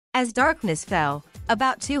As darkness fell,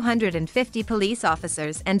 about 250 police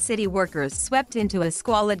officers and city workers swept into a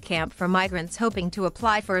squalid camp for migrants hoping to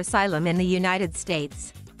apply for asylum in the United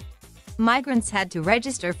States. Migrants had to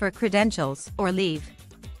register for credentials or leave.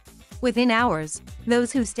 Within hours,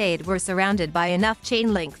 those who stayed were surrounded by enough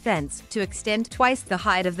chain-link fence to extend twice the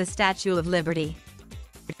height of the Statue of Liberty.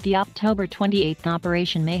 The October 28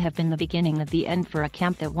 operation may have been the beginning of the end for a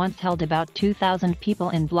camp that once held about 2,000 people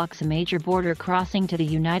and blocks a major border crossing to the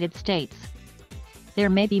United States. There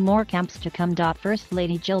may be more camps to come. First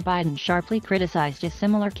Lady Jill Biden sharply criticized a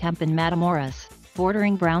similar camp in Matamoros,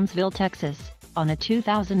 bordering Brownsville, Texas, on a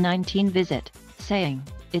 2019 visit, saying,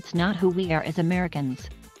 "It's not who we are as Americans."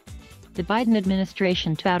 The Biden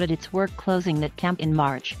administration touted its work closing that camp in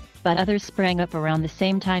March, but others sprang up around the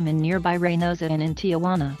same time in nearby Reynosa and in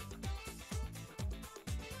Tijuana.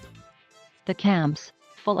 The camps,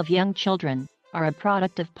 full of young children, are a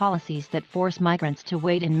product of policies that force migrants to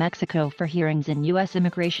wait in Mexico for hearings in U.S.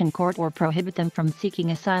 immigration court or prohibit them from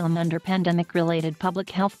seeking asylum under pandemic-related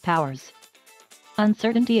public health powers.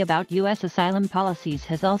 Uncertainty about U.S. asylum policies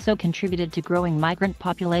has also contributed to growing migrant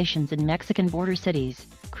populations in Mexican border cities,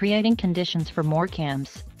 creating conditions for more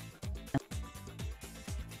camps.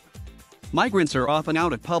 Migrants are often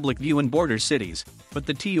out of public view in border cities, but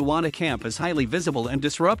the Tijuana camp is highly visible and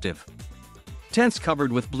disruptive. Tents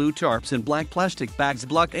covered with blue tarps and black plastic bags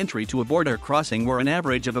blocked entry to a border crossing where an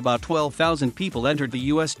average of about 12,000 people entered the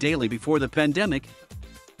U.S. daily before the pandemic.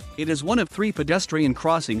 It is one of 3 pedestrian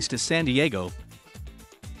crossings to San Diego.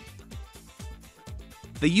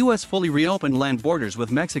 The U.S. fully reopened land borders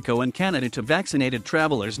with Mexico and Canada to vaccinated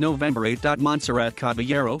travelers November 8. Montserrat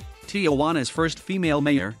Caballero, Tijuana's first female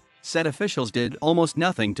mayor, said officials did almost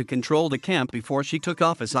nothing to control the camp before she took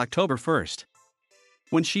office October 1.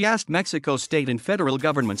 When she asked Mexico state and federal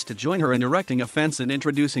governments to join her in erecting a fence and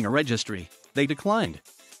introducing a registry, they declined.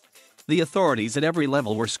 The authorities at every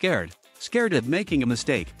level were scared of making a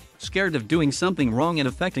mistake, scared of doing something wrong and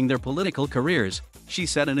affecting their political careers, she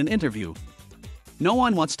said in an interview. No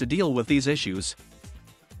one wants to deal with these issues.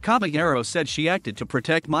 Caballero said she acted to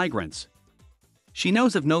protect migrants. She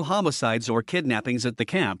knows of no homicides or kidnappings at the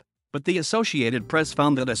camp, but the Associated Press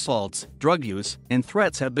found that assaults, drug use, and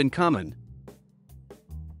threats have been common.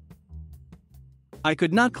 I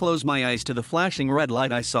could not close my eyes to the flashing red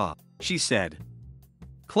light I saw, she said.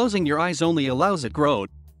 Closing your eyes only allows it growth.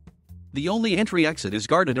 The only entry-exit is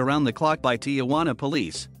guarded around the clock by Tijuana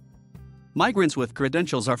police. Migrants with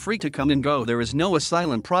credentials are free to come and go. There is no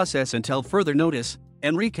asylum process until further notice,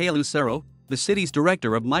 Enrique Lucero, the city's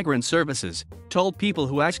director of migrant services, told people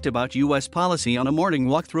who asked about U.S. policy on a morning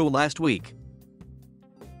walkthrough last week.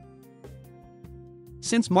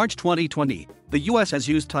 Since March 2020, the U.S. has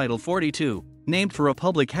used Title 42, named for a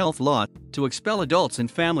public health law, to expel adults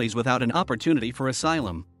and families without an opportunity for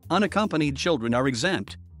asylum. Unaccompanied children are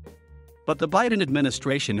exempt. But the Biden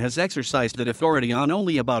administration has exercised that authority on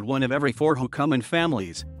only about 1 of every 4 who come in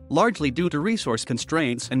families, largely due to resource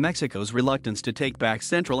constraints and Mexico's reluctance to take back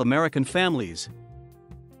Central American families.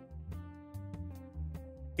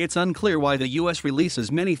 It's unclear why the U.S.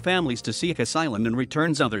 releases many families to seek asylum and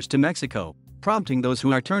returns others to Mexico, prompting those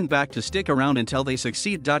who are turned back to stick around until they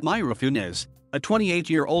succeed. Mayra Funes, a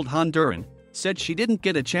 28-year-old Honduran, said she didn't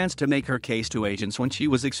get a chance to make her case to agents when she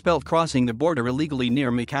was expelled crossing the border illegally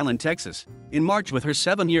near McAllen, Texas, in March with her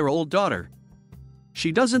 7-year-old daughter.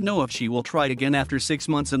 She doesn't know if she will try again after 6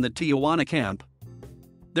 months in the Tijuana camp.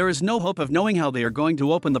 There is no hope of knowing how they are going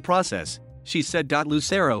to open the process, she said.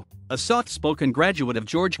 Lucero, a soft-spoken graduate of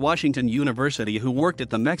George Washington University who worked at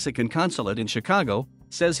the Mexican consulate in Chicago,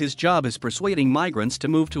 says his job is persuading migrants to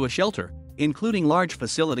move to a shelter, including large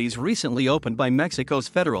facilities recently opened by Mexico's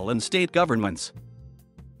federal and state governments.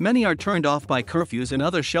 Many are turned off by curfews and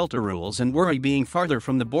other shelter rules and worry being farther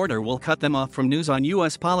from the border will cut them off from news on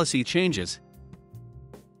U.S. policy changes.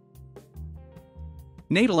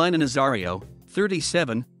 Natalina Nazario,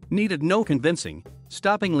 37, needed no convincing,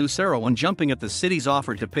 stopping Lucero and jumping at the city's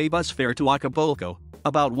offer to pay bus fare to Acapulco,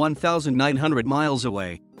 about 1,900 miles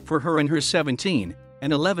away, for her and her 17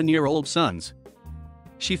 and 11-year-old sons.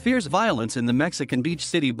 She fears violence in the Mexican beach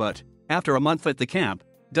city but, after a month at the camp,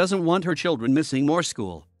 doesn't want her children missing more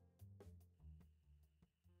school.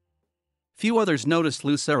 Few others noticed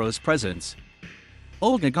Lucero's presence.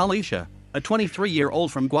 Olga Galicia, a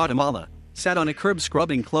 23-year-old from Guatemala, sat on a curb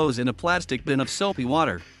scrubbing clothes in a plastic bin of soapy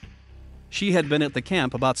water. She had been at the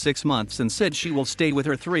camp about 6 months and said she will stay with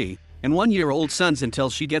her 3 and 1-year-old sons until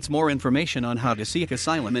she gets more information on how to seek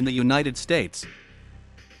asylum in the United States.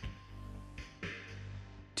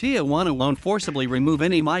 Tijuana won't forcibly remove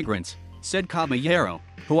any migrants, said Caballero,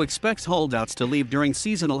 who expects holdouts to leave during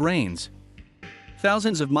seasonal rains.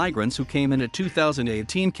 Thousands of migrants who came in a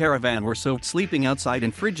 2018 caravan were soaked sleeping outside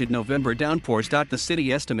in frigid November downpours. The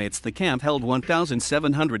city estimates the camp held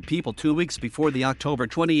 1,700 people 2 weeks before the October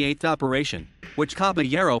 28 operation, which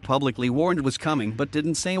Caballero publicly warned was coming but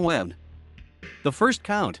didn't say when. The first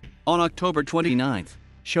count, on October 29,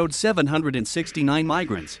 showed 769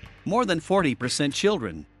 migrants, more than 40%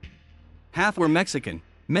 children. Half were Mexican,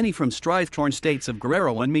 many from strife-torn states of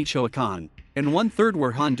Guerrero and Michoacán, and one-third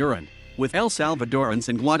were Honduran, with El Salvadorans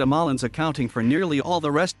and Guatemalans accounting for nearly all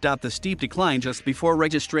the rest. The steep decline just before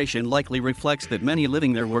registration likely reflects that many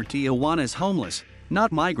living there were Tijuana's homeless,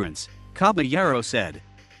 not migrants, Caballero said.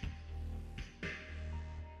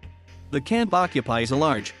 The camp occupies a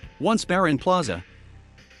large, once barren plaza.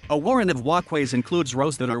 A warren of walkways includes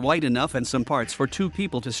rows that are wide enough and some parts for two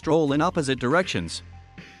people to stroll in opposite directions.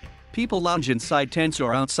 People lounge inside tents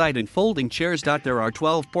or outside in folding chairs. There are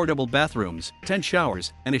 12 portable bathrooms, 10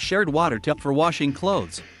 showers, and a shared water tub for washing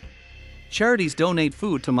clothes. Charities donate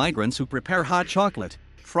food to migrants who prepare hot chocolate,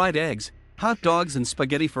 fried eggs, hot dogs, and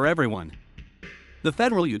spaghetti for everyone. The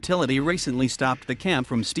federal utility recently stopped the camp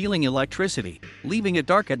from stealing electricity, leaving it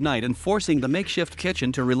dark at night and forcing the makeshift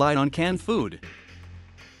kitchen to rely on canned food.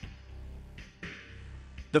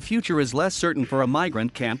 The future is less certain for a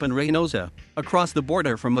migrant camp in Reynosa, across the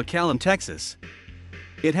border from McAllen, Texas.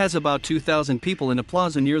 It has about 2,000 people in a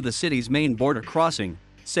plaza near the city's main border crossing,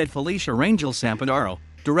 said Felicia Rangel Sampadaro,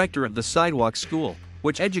 director of the Sidewalk School,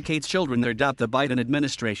 which educates children there. The Biden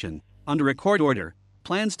administration, under a court order,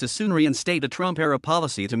 plans to soon reinstate a Trump-era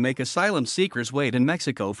policy to make asylum seekers wait in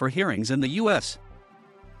Mexico for hearings in the U.S.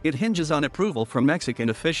 It hinges on approval from Mexican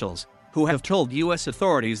officials, who have told U.S.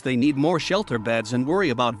 authorities they need more shelter beds and worry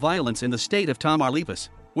about violence in the state of Tamaulipas,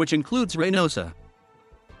 which includes Reynosa.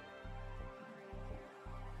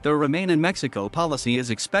 The Remain in Mexico policy is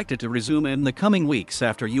expected to resume in the coming weeks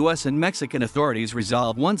after U.S. and Mexican authorities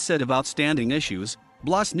resolve one set of outstanding issues.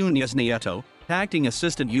 Blas Núñez Nieto, acting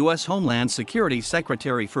Assistant U.S. Homeland Security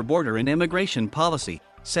Secretary for Border and Immigration Policy,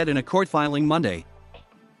 said in a court filing Monday.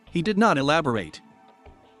 He did not elaborate.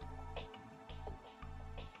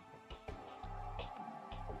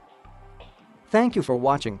 Thank you for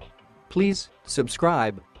watching. Please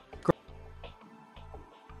subscribe.